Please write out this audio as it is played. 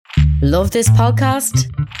Love this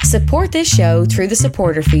podcast? Support this show through the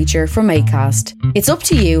supporter feature from Acast. It's up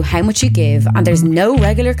to you how much you give, and there's no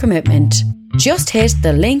regular commitment. Just hit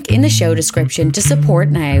the link in the show description to support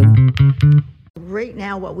now. Right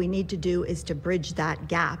now, what we need to do is to bridge that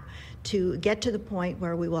gap to get to the point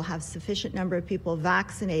where we will have sufficient number of people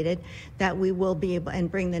vaccinated that we will be able and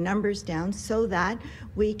bring the numbers down so that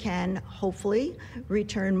we can hopefully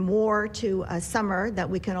return more to a summer that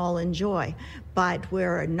we can all enjoy. But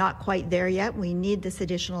we're not quite there yet. We need this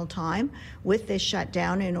additional time with this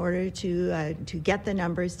shutdown in order to get the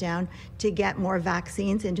numbers down, to get more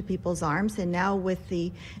vaccines into people's arms. And now with the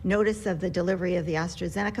notice of the delivery of the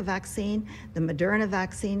AstraZeneca vaccine, the Moderna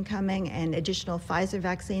vaccine coming, and additional Pfizer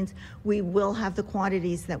vaccines, we will have the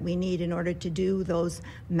quantities that we need in order to do those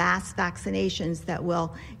mass vaccinations that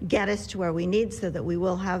will get us to where we need so that we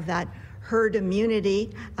will have that herd immunity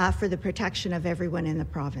for the protection of everyone in the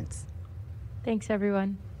province. Thanks,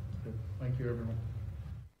 everyone. Thank you, everyone.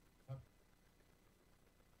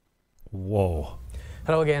 Whoa.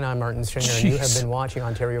 Hello again, I'm Martin Stringer, and you have been watching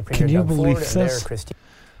Ontario Premier Can you Doug believe Ford, this? and there, Christine.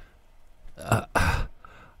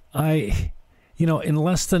 In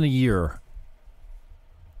less than a year,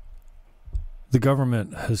 the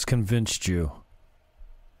government has convinced you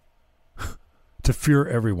to fear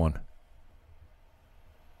everyone.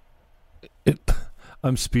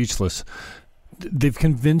 I'm speechless. They've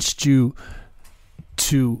convinced you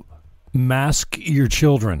to mask your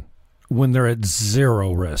children when they're at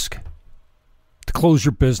zero risk, to close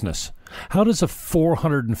your business. How does a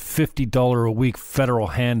 $450 a week federal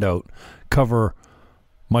handout cover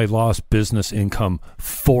my lost business income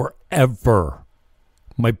forever?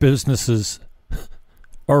 My businesses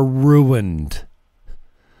are ruined.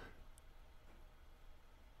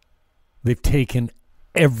 They've taken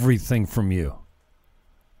everything from you.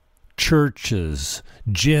 Churches,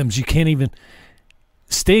 gyms, you can't even...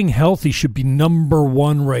 Staying healthy should be number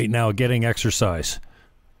one right now, getting exercise.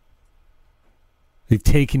 They've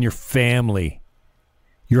taken your family,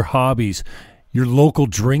 your hobbies, your local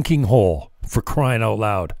drinking hole, for crying out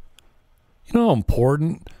loud. You know how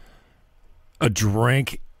important a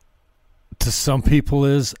drink to some people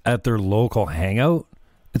is at their local hangout?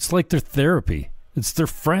 It's like their therapy. It's their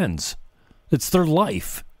friends. It's their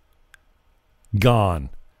life. Gone.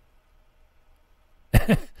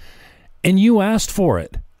 And you asked for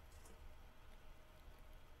it.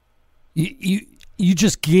 You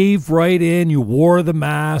just gave right in. You wore the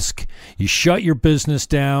mask. You shut your business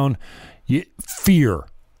down. Fear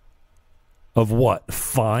of what?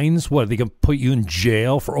 Fines? What? Are they going to put you in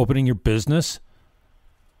jail for opening your business?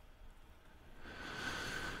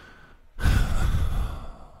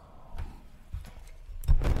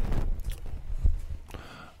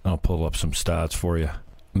 I'll pull up some stats for you.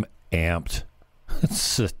 I'm amped.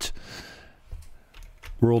 That's it.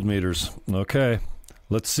 World meters. Okay.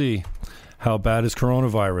 Let's see. How bad is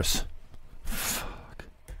coronavirus? Fuck.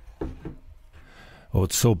 Oh,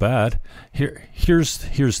 it's so bad. Here's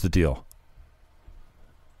the deal.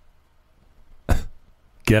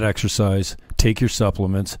 Get exercise. Take your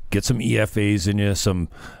supplements. Get some EFAs in you. Some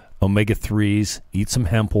omega-3s. Eat some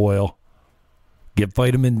hemp oil. Get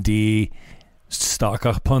vitamin D. Stock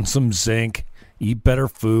up on some zinc. Eat better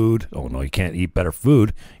food. Oh, no, you can't eat better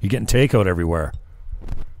food. You're getting takeout everywhere.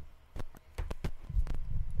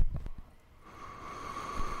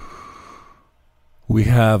 We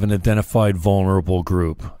have an identified vulnerable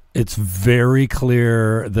group. It's very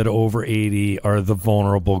clear that over 80 are the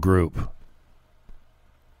vulnerable group.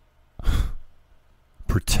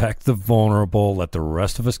 Protect the vulnerable. Let the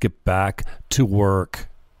rest of us get back to work.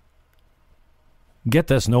 Get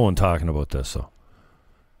this. No one talking about this, though.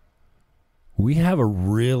 We have a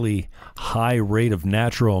really high rate of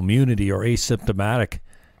natural immunity or asymptomatic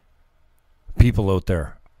people out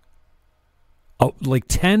there. Oh, like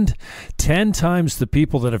 10 times the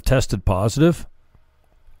people that have tested positive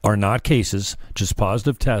are not cases, just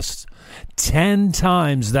positive tests. 10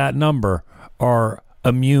 times that number are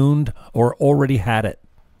immune or already had it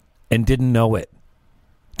and didn't know it.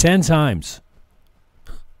 10 times.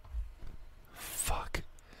 Fuck.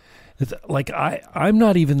 Like, I'm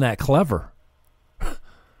not even that clever.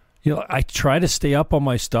 You know, I try to stay up on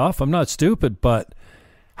my stuff. I'm not stupid, but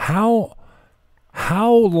how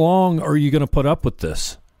long are you going to put up with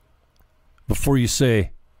this before you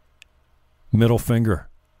say middle finger?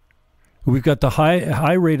 We've got the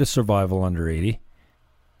high rate of survival under 80.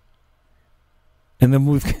 And then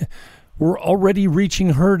we're already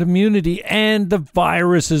reaching herd immunity and the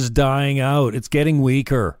virus is dying out. It's getting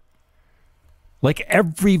weaker. Like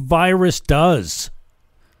every virus does.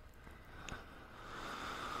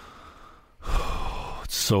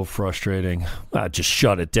 It's So frustrating. Just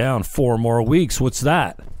shut it down. 4 more weeks. What's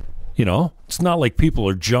that? You know, it's not like people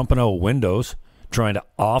are jumping out windows trying to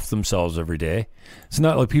off themselves every day. It's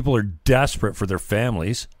not like people are desperate for their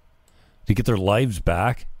families to get their lives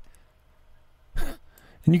back.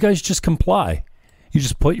 And you guys just comply. You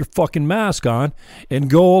just put your fucking mask on and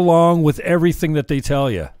go along with everything that they tell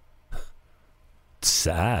you. It's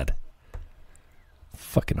sad.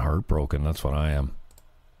 Fucking heartbroken. That's what I am.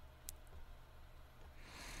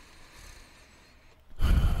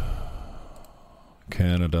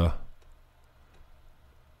 Canada.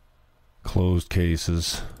 Closed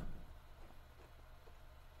cases.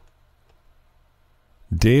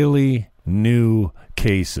 Daily new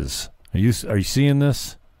cases. Are you seeing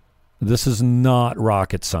this? This is not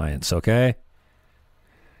rocket science, okay?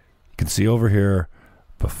 You can see over here,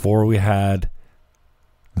 before we had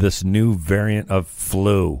this new variant of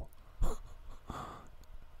flu.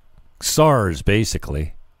 SARS,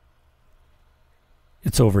 basically.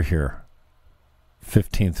 It's over here.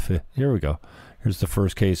 15th. Here we go. Here's the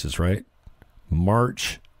first cases, right?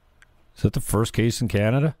 March. Is that the first case in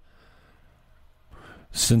Canada?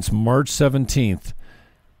 Since March 17th.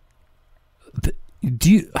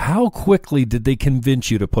 How quickly did they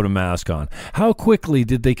convince you to put a mask on? How quickly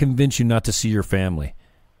did they convince you not to see your family?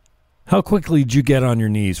 How quickly did you get on your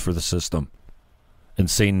knees for the system and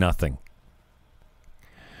say nothing?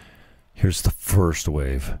 Here's the first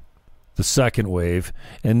wave. The second wave.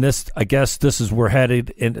 And this, I guess this is, we're headed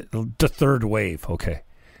in the third wave. Okay.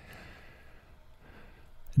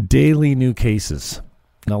 Daily new cases.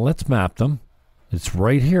 Now let's map them. It's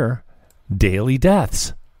right here. Daily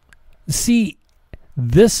deaths. See,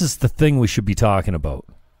 this is the thing we should be talking about.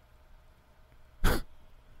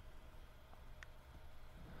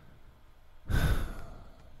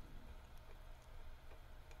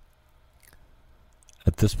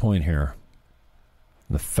 At this point here,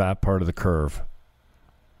 the fat part of the curve,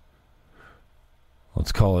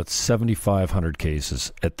 let's call it 7,500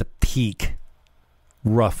 cases at the peak,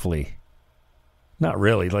 roughly. Not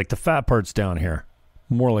really, like the fat part's down here,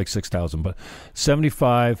 more like 6,000, but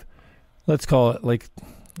 75. Let's call it like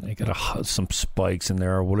I got some spikes in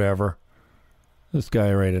there or whatever. This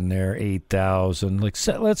guy right in there, 8,000. Like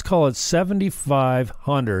let's call it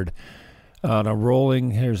 7,500 on a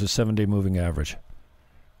rolling. Here's a 7-day moving average.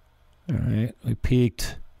 All right, we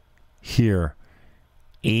peaked here,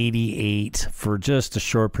 88 for just a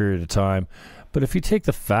short period of time. But if you take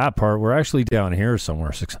the fat part, we're actually down here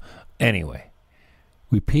somewhere. Anyway,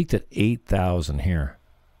 we peaked at 8,000 here.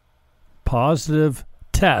 Positive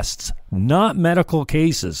tests, not medical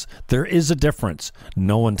cases. There is a difference.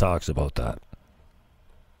 No one talks about that.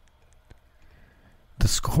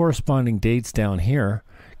 The corresponding dates down here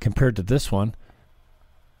compared to this one,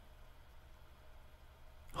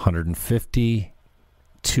 150,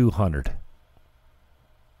 200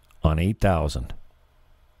 on 8,000.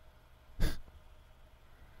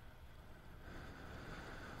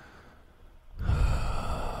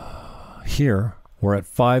 Here, we're at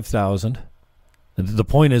 5,000. The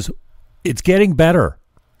point is, it's getting better.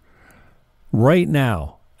 Right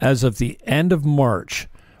now, as of the end of March,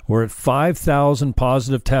 we're at 5,000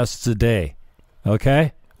 positive tests a day.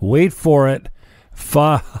 Okay? Wait for it.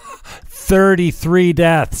 33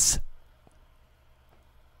 deaths.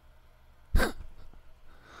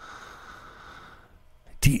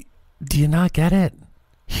 Do you not get it?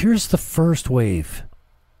 Here's the first wave.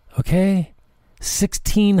 Okay?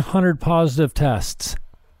 1,600 positive tests.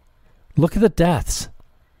 Look at the deaths.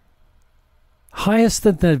 Highest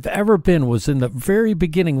that they've ever been was in the very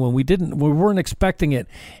beginning when we weren't expecting it,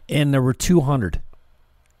 and there were 200.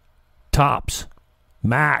 Tops.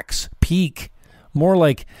 Max. Peak. More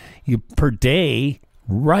like per day,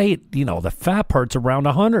 right? You know, the fat part's around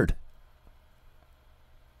 100.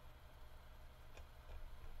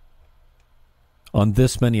 On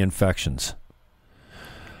this many infections.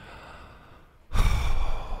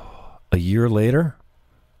 A year later,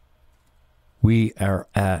 we are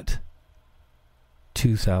at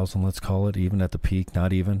 2,000, let's call it, even at the peak,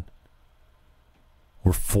 not even.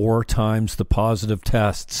 We're 4 times the positive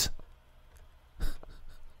tests.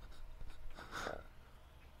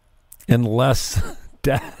 And less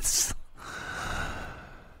deaths.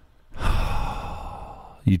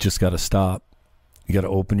 You just got to stop. You got to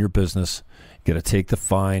open your business. You got to take the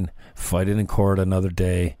fine, fight it in court another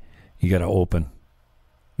day. You got to open.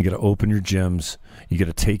 You got to open your gyms. You got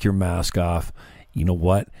to take your mask off. You know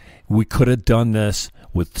what? We could have done this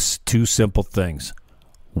with 2 simple things.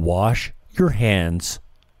 Wash your hands.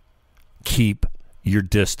 Keep your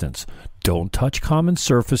distance. Don't touch common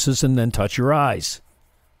surfaces and then touch your eyes.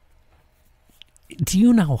 Do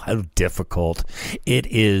you know how difficult it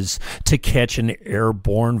is to catch an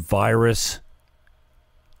airborne virus?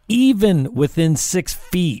 Even within 6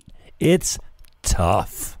 feet, it's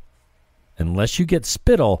tough. Unless you get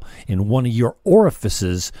spittle in one of your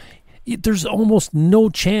orifices, there's almost no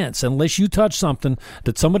chance, unless you touch something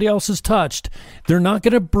that somebody else has touched, they're not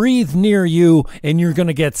going to breathe near you and you're going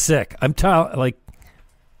to get sick.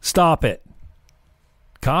 Stop it.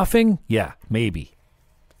 Coughing? Yeah, maybe.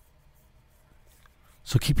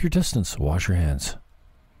 So keep your distance. Wash your hands.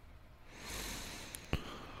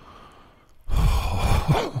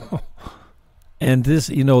 And this,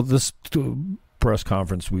 this press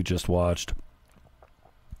conference we just watched,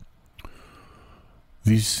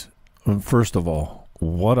 first of all,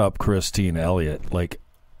 what up, Christine Elliott?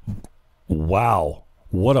 Wow,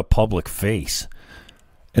 what a public face.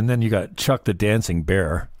 And then you got Chuck the Dancing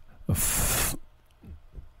Bear.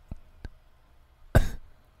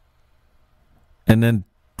 And then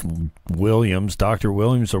Williams, Dr.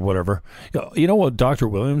 Williams or whatever. You know what Dr.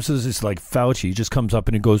 Williams is? It's like Fauci. He just comes up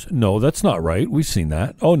and he goes, no, that's not right. We've seen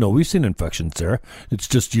that. Oh, no, we've seen infections there. It's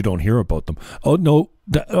just you don't hear about them. Oh, no,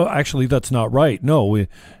 actually, that's not right. No, we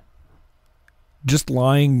just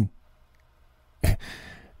lying.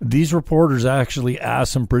 These reporters actually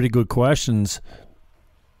asked some pretty good questions.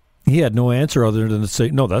 He had no answer other than to say,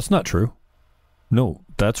 no, that's not true. No,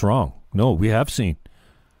 that's wrong. No, we have seen.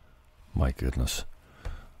 My goodness.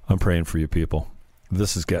 I'm praying for you people.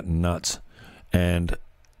 This is getting nuts. And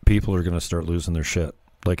people are going to start losing their shit.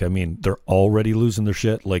 They're already losing their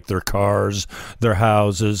shit. Like their cars, their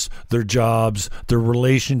houses, their jobs, their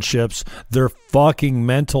relationships, their fucking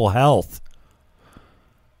mental health.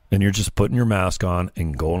 And you're just putting your mask on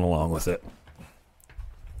and going along with it.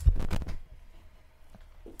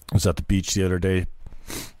 I was at the beach the other day.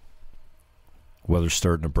 Weather's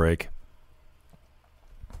starting to break.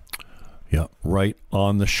 Yeah, right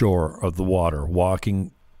on the shore of the water,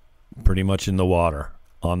 walking pretty much in the water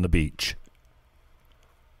on the beach.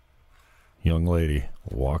 Young lady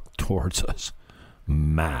walked towards us,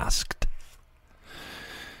 masked.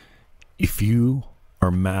 If you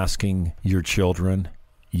are masking your children,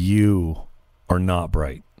 you are not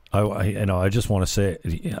bright. I just want to say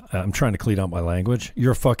it. I'm trying to clean up my language.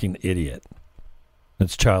 You're a fucking idiot.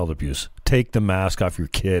 It's child abuse. Take the mask off your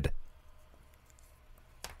kid.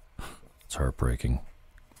 It's heartbreaking.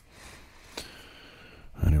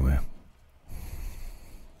 Anyway,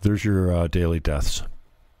 there's your daily deaths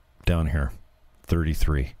down here.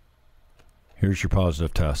 33. Here's your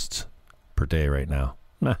positive tests per day right now.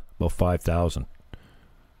 About 5,000.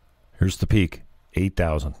 Here's the peak.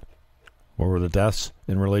 8,000. What were the deaths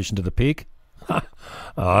in relation to the peak? I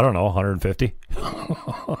don't know, 150.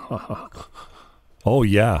 Oh,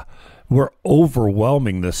 yeah. We're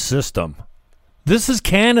overwhelming the system. This is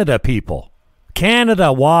Canada, people.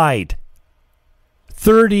 Canada-wide.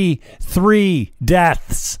 33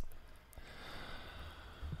 deaths.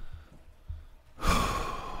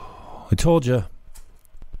 I told you.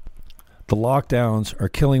 The lockdowns are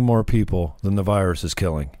killing more people than the virus is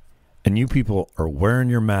killing. And you people are wearing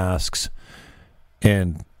your masks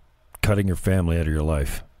and cutting your family out of your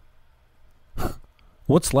life.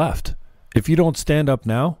 What's left? If you don't stand up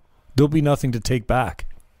now, there'll be nothing to take back.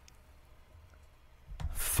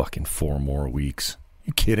 Fucking 4 more weeks.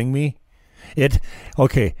 You kidding me?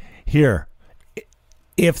 Okay, here.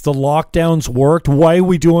 If the lockdowns worked, why are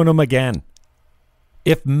we doing them again?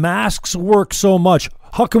 If masks work so much,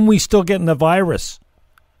 how come we still getting the virus?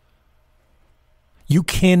 You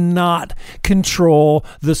cannot control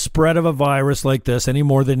the spread of a virus like this any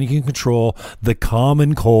more than you can control the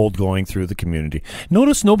common cold going through the community.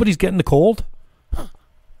 Notice nobody's getting the cold.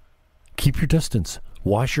 Keep your distance.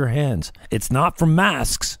 Wash your hands. It's not from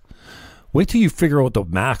masks. Wait till you figure out what the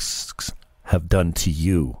masks have done to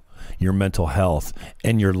you, your mental health,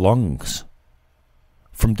 and your lungs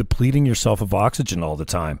from depleting yourself of oxygen all the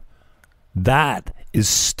time. That is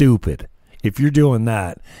stupid. If you're doing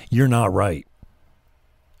that, you're not right.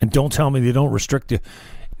 And don't tell me they don't restrict you.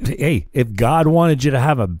 Hey, if God wanted you to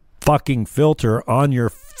have a fucking filter on your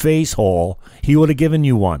face hole, he would have given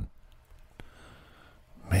you one.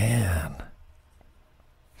 Man.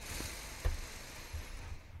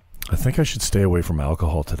 I think I should stay away from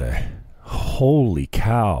alcohol today. Holy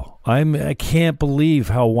cow. I can't believe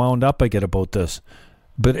how wound up I get about this.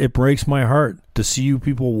 But it breaks my heart to see you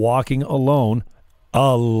people walking alone,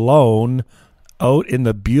 out in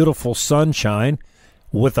the beautiful sunshine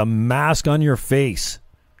with a mask on your face.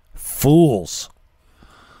 Fools.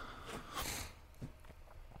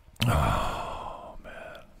 Oh,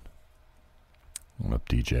 man. What up,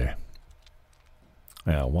 DJ?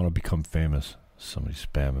 Yeah, I want to become famous. Somebody's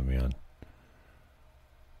spamming me on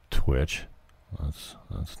Twitch.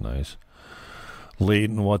 That's nice.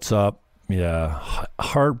 Leighton, what's up? Yeah,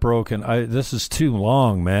 heartbroken. This is too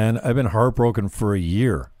long, man. I've been heartbroken for a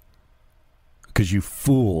year because you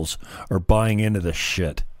fools are buying into this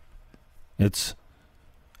shit. I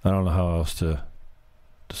don't know how else to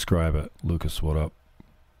describe it. Lucas, what up?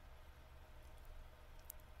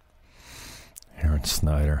 Aaron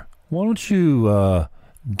Snyder, why don't you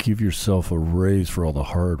give yourself a raise for all the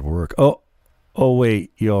hard work? Oh,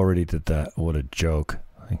 wait, you already did that. What a joke.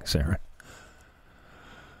 Thanks, Aaron.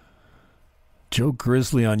 Joe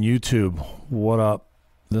Grizzly on YouTube, what up?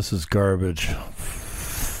 This is garbage.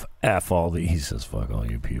 F all these. He says, fuck all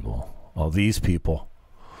you people. All these people.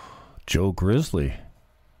 Joe Grizzly.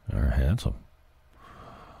 They're handsome.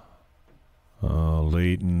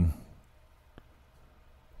 Leighton.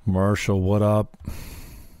 Marshall, what up?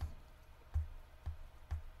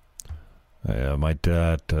 Yeah, my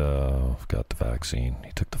dad got the vaccine.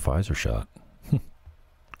 He took the Pfizer shot.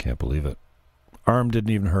 Can't believe it. Arm didn't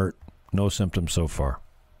even hurt. No symptoms so far.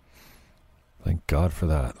 Thank God for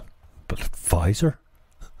that. But Pfizer?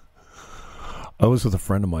 I was with a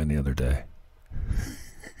friend of mine the other day.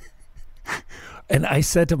 And I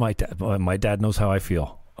said to my dad, my dad knows how I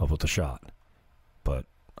feel about the shot. But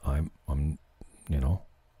I'm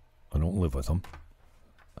I don't live with him.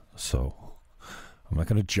 So I'm not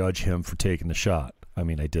going to judge him for taking the shot. I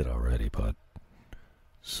mean, I did already, but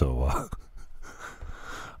so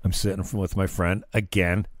I'm sitting with my friend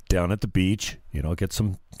again down at the beach,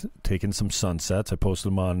 taking some sunsets. I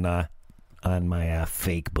posted them on my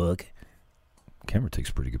fake book. Camera takes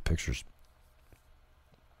pretty good pictures.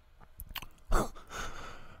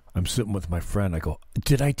 I'm sitting with my friend. I go,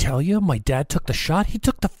 did I tell you my dad took the shot? He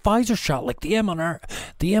took the Pfizer shot, like the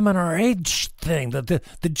mRNA thing,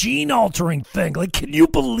 the gene altering thing. Like, can you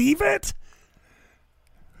believe it?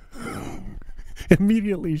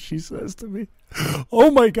 Immediately she says to me,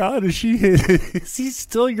 oh my God, is he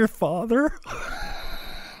still your father?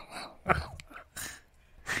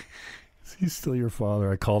 Is he still your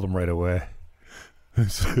father? I called him right away. I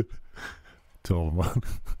said, told him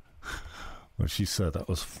what she said. That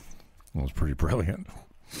was pretty brilliant.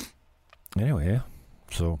 Anyway, yeah.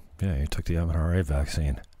 So, yeah, he took the mRNA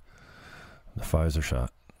vaccine. The Pfizer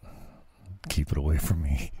shot. Keep it away from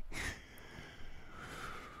me.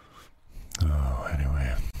 Oh,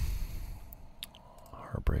 anyway.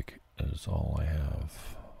 Heartbreak is all I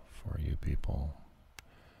have for you people.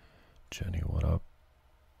 Jenny, what up?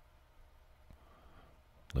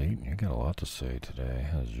 Leighton, you got a lot to say today,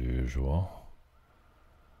 as usual.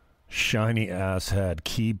 Shiny ass head,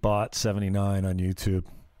 Keybot79 on YouTube.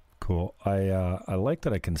 Cool. I like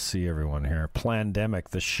that I can see everyone here. Plandemic,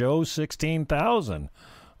 the show 16,000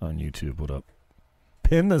 on YouTube. What up?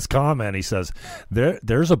 Pin this comment, he says.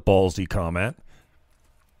 There's a ballsy comment.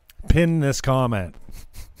 Pin this comment.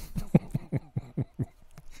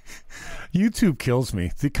 YouTube kills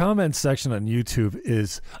me. The comment section on YouTube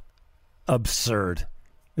is absurd.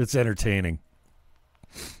 It's entertaining.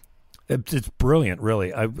 It's brilliant,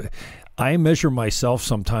 really. I measure myself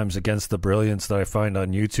sometimes against the brilliance that I find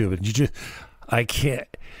on YouTube, and I can't,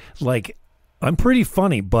 like, I'm pretty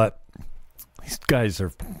funny, but these guys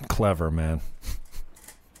are clever, man.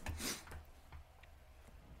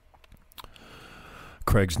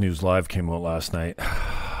 Craig's News Live came out last night.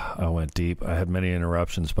 I went deep. I had many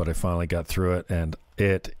interruptions, but I finally got through it, and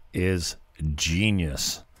it is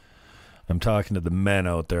genius. I'm talking to the men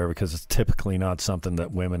out there because it's typically not something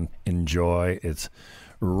that women enjoy. It's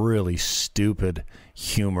really stupid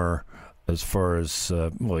humor as far as,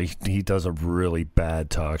 he does a really bad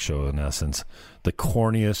talk show in essence. The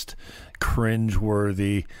corniest,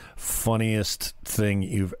 cringe-worthy, funniest thing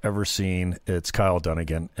you've ever seen. It's Kyle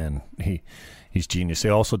Dunnigan, and he's genius. He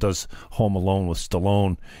also does Home Alone with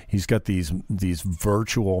Stallone. He's got these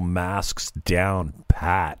virtual masks down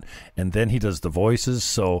pat, and then he does the voices,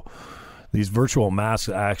 so these virtual masks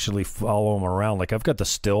actually follow him around. Like, I've got the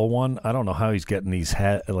still one. I don't know how he's getting these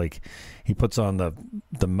he puts on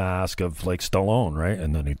the mask of, like, Stallone, right?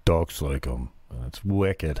 And then he talks like him. It's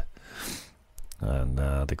wicked. And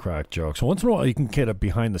they crack jokes. Once in a while, you can get a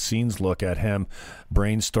behind-the-scenes look at him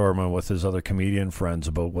brainstorming with his other comedian friends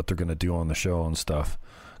about what they're going to do on the show and stuff.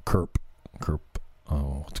 Kurp.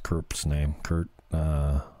 Oh, what's Kurp's name? Kurt.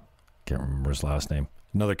 Can't remember his last name.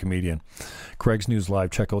 Another comedian. Craig's News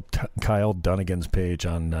Live. Check out Kyle Dunnigan's page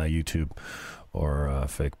on YouTube or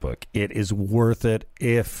Facebook. It is worth it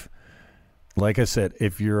if, like I said,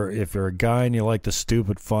 if you're a guy and you like the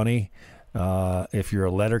stupid funny, If you're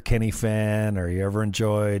a Letterkenny fan or you ever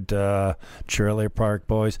enjoyed Trailer Park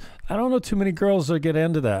Boys, I don't know too many girls that get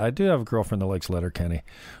into that. I do have a girlfriend that likes Letterkenny.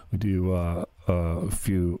 We do a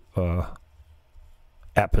few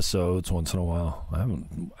episodes once in a while. I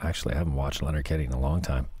haven't watched Letterkenny in a long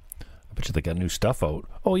time. I bet you they got new stuff out.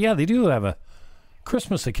 Oh yeah, they do have a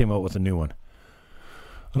Christmas. They came out with a new one.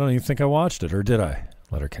 I don't even think I watched it, or did I?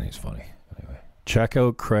 Letterkenny's funny. Anyway, check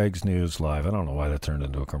out Craig's News Live. I don't know why that turned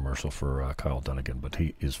into a commercial for Kyle Dunnigan, but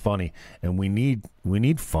he is funny, and we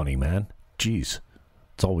need funny, man. Jeez,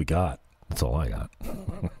 that's all we got. That's all I got.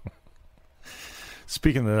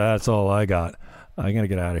 Speaking of that, that's all I got. I gotta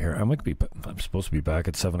get out of here. I'm supposed to be back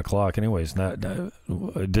at 7:00. Anyways,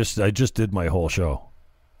 I just did my whole show.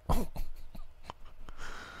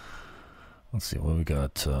 Let's see what we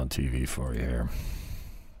got on TV for you here.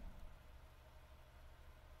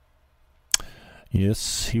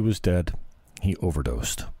 Yes, he was dead. He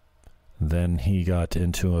overdosed. Then he got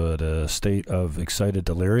into a state of excited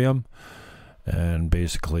delirium, and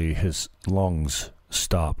basically his lungs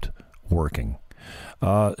stopped working.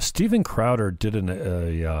 Steven Crowder did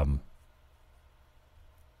a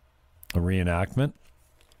reenactment,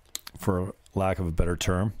 for lack of a better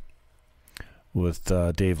term, with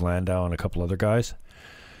Dave Landau and a couple other guys.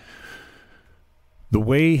 The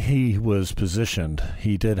way he was positioned,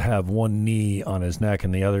 he did have one knee on his neck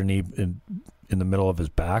and the other knee in the middle of his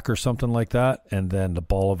back or something like that, and then the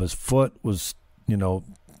ball of his foot was,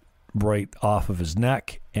 right off of his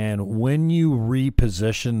neck. And when you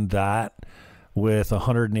reposition that with a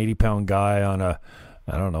 180-pound guy on a,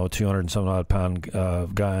 200-and-some-odd-pound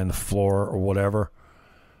guy on the floor or whatever,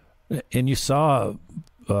 and you saw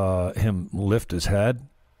him lift his head,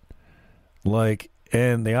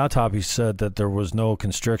 and the autopsy said that there was no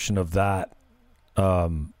constriction of that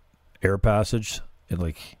air passage.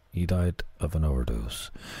 He died of an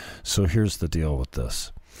overdose. So here's the deal with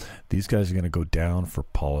this. These guys are going to go down for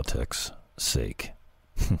politics' sake.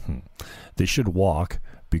 They should walk,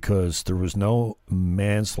 because there was no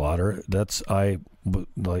manslaughter.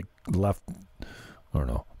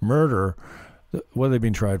 Murder. What are they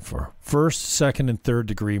being tried for? First, second, and third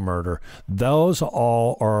degree murder. Those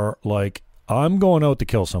all are I'm going out to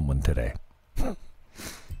kill someone today.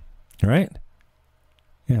 Right?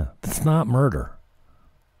 Yeah, that's not murder.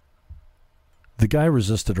 The guy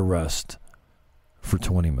resisted arrest for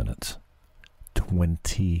 20 minutes.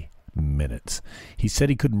 20 minutes. He said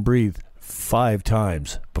he couldn't breathe 5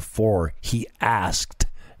 times before he asked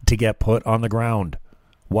to get put on the ground,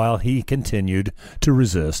 while he continued to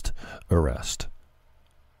resist arrest.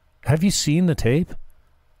 Have you seen the tape?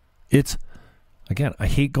 It's, again, I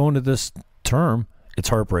hate going to this term. It's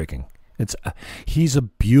heartbreaking. He's a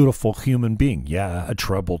beautiful human being. Yeah, a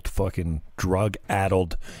troubled fucking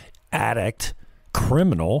drug-addled addict,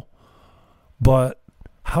 criminal. But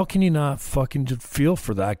how can you not fucking just feel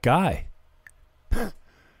for that guy?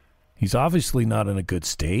 He's obviously not in a good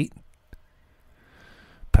state.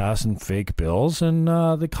 Passing fake bills, and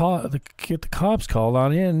get the cops called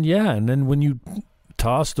on you. And yeah, and then when you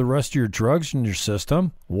toss the rest of your drugs in your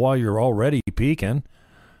system while you're already peaking,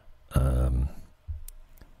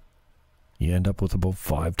 you end up with about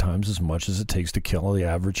 5 times as much as it takes to kill the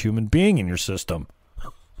average human being in your system.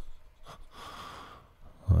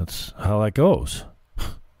 That's how that goes.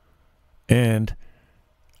 And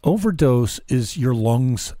overdose is your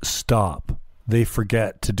lungs stop. They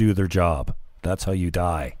forget to do their job. That's how you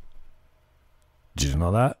die. Did you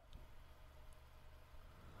know that?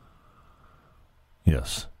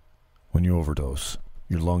 Yes. When you overdose,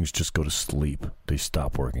 your lungs just go to sleep. They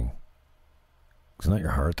stop working. It's not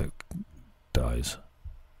your heart that dies.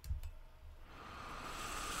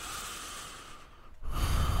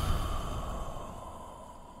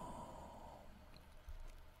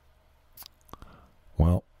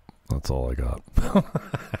 Well, that's all I got.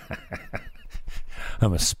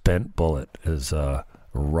 I'm a spent bullet, as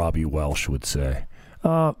Robbie Welsh would say.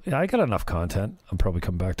 I got enough content. I'll probably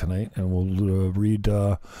come back tonight, and we'll read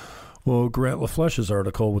Grant LaFleshe's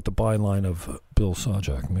article with the byline of Bill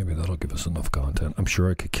Sajak. Maybe that'll give us enough content. I'm sure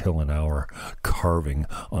I could kill an hour carving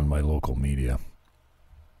on my local media.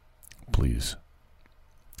 Please.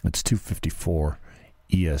 It's 2:54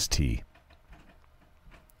 EST.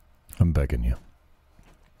 I'm begging you.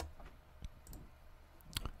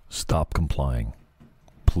 Stop complying.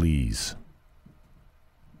 Please.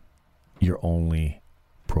 You're only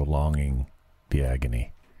prolonging the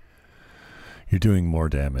agony. You're doing more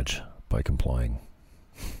damage by complying.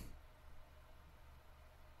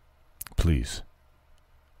 Please.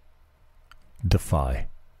 Defy.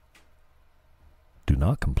 Do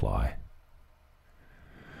not comply.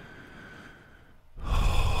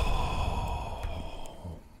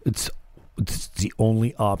 It's the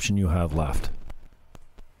only option you have left.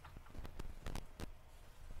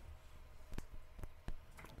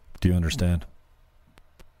 Do you understand?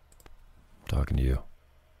 I'm talking to you.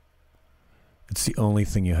 It's the only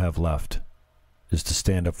thing you have left is to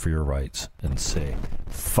stand up for your rights and say,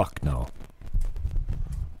 fuck no.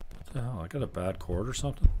 What the hell? I got a bad cord or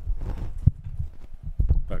something?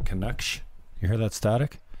 Bad connection? You hear that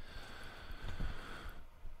static?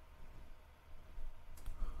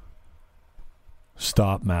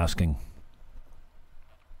 Stop masking.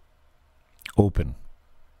 Open.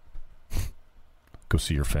 Go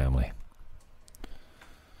see your family.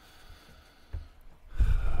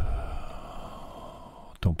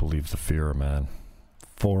 Don't believe the fear, man.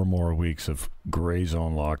 4 more weeks of gray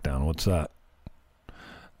zone lockdown. What's that?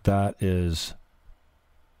 That is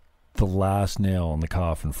the last nail in the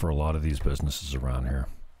coffin for a lot of these businesses around here.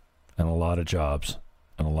 And a lot of jobs.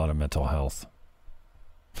 And a lot of mental health.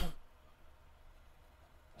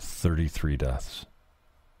 33 deaths.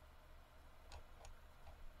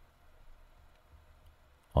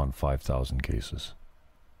 On 5,000 cases.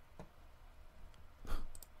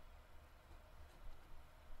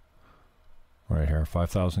 Right here,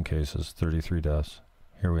 5,000 cases, 33 deaths.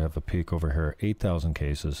 Here we have a peak over here, 8,000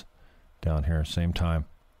 cases. Down here, same time,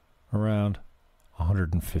 around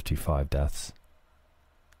 155 deaths.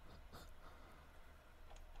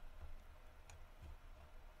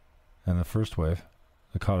 And the first wave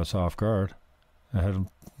that caught us off guard, I had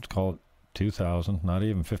to call it 2,000, not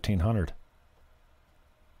even 1,500.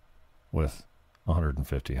 With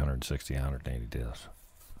 150, 160, 180 deaths.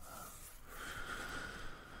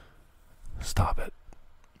 Stop it.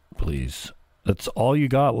 Please. That's all you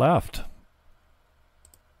got left.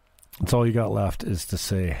 That's all you got left is to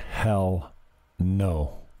say, hell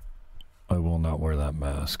no. I will not wear that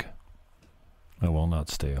mask. I will not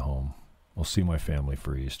stay home. I'll see my family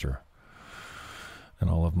for Easter. And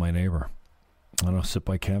I'll love my neighbor. And I'll sit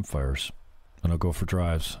by campfires. And I'll go for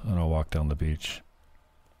drives. And I'll walk down the beach.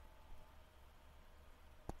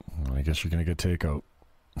 I guess you're going to get takeout.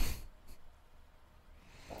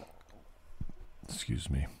 Excuse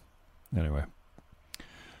me. Anyway.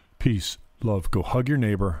 Peace. Love. Go hug your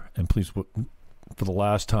neighbor. And please, for the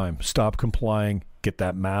last time, stop complying. Get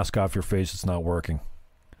that mask off your face. It's not working.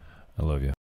 I love you.